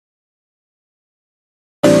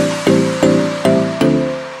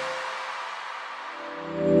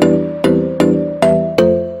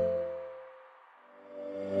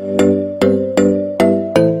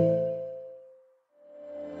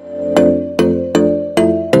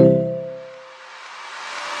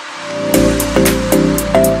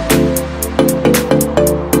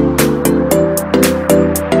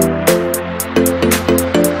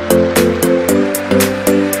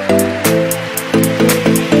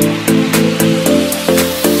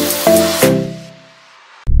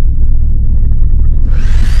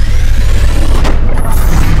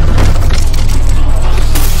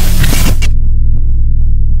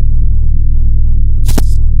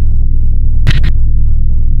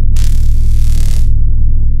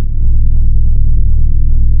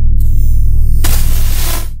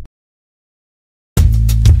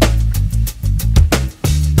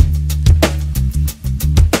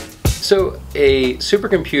So a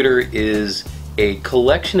supercomputer is a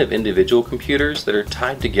collection of individual computers that are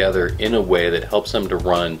tied together in a way that helps them to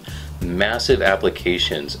run massive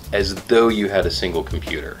applications as though you had a single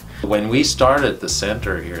computer. When we started the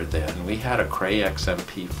center here then, we had a Cray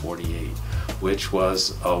XMP48, which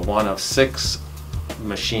was one of 6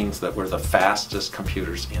 machines that were the fastest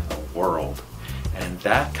computers in the world. And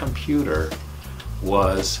that computer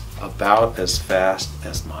was about as fast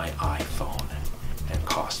as my iPhone and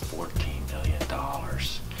cost $14 million.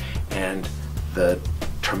 And the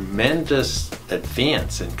tremendous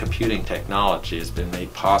advance in computing technology has been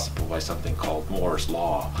made possible by something called Moore's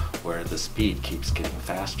Law, where the speed keeps getting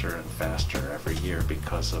faster and faster every year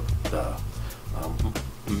because of the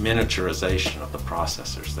miniaturization of the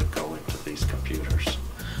processors that go into these computers.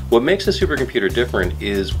 What makes a supercomputer different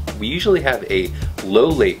is we usually have a low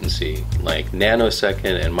latency, like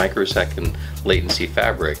nanosecond and microsecond latency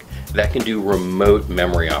fabric that can do remote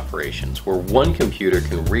memory operations, where one computer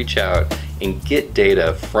can reach out and get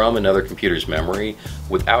data from another computer's memory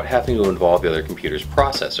without having to involve the other computer's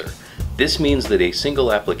processor. This means that a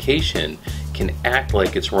single application can act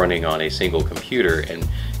like it's running on a single computer, and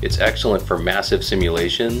it's excellent for massive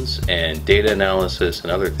simulations and data analysis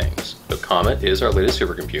and other things. The Comet is our latest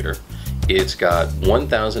supercomputer. It's got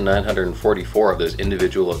 1,944 of those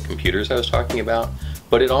individual computers I was talking about,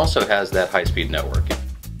 but it also has that high-speed network.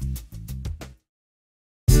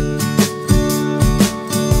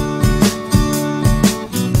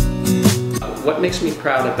 What makes me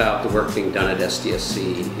proud about the work being done at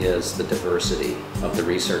SDSC is the diversity of the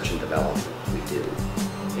research and development we do.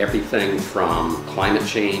 Everything from climate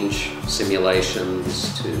change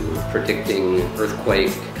simulations to predicting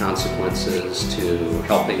earthquake consequences to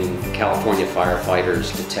helping California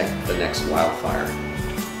firefighters detect the next wildfire.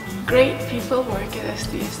 Great people work at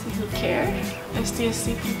SDSC who care.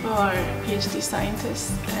 SDSC people are PhD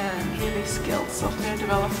scientists and really skilled software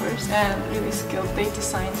developers and really skilled data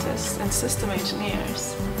scientists and system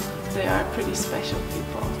engineers. They are pretty special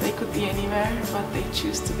people. They could be anywhere, but they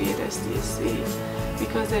choose to be at SDSC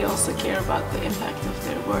because they also care about the impact of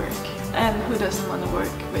their work. And who doesn't want to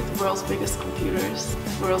work with the world's biggest computers,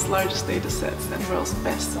 world's largest data sets, and world's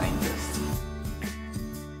best scientists?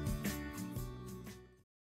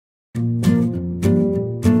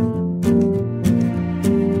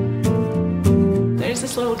 There's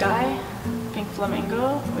this little guy, Pink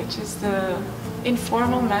Flamingo, which is the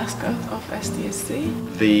informal mascot of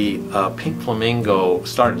SDSC. The Pink Flamingo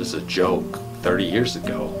started as a joke 30 years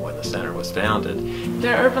ago when the center was founded.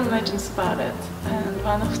 There are urban legends about it, and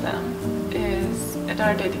one of them is at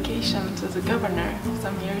our dedication to the governor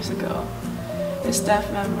some years ago. A staff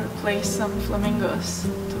member placed some flamingos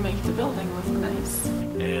to make the building look nice.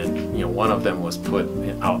 And one of them was put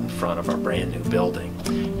out in front of our brand new building.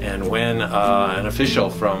 And when an official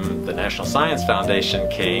from the National Science Foundation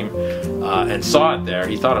came and saw it there,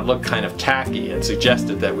 he thought it looked kind of tacky and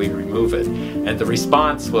suggested that we remove it. And the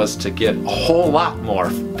response was to get a whole lot more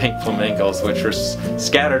pink flamingos, which were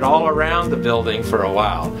scattered all around the building for a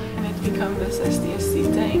while. And it became this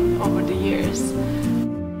SDSC thing over the years.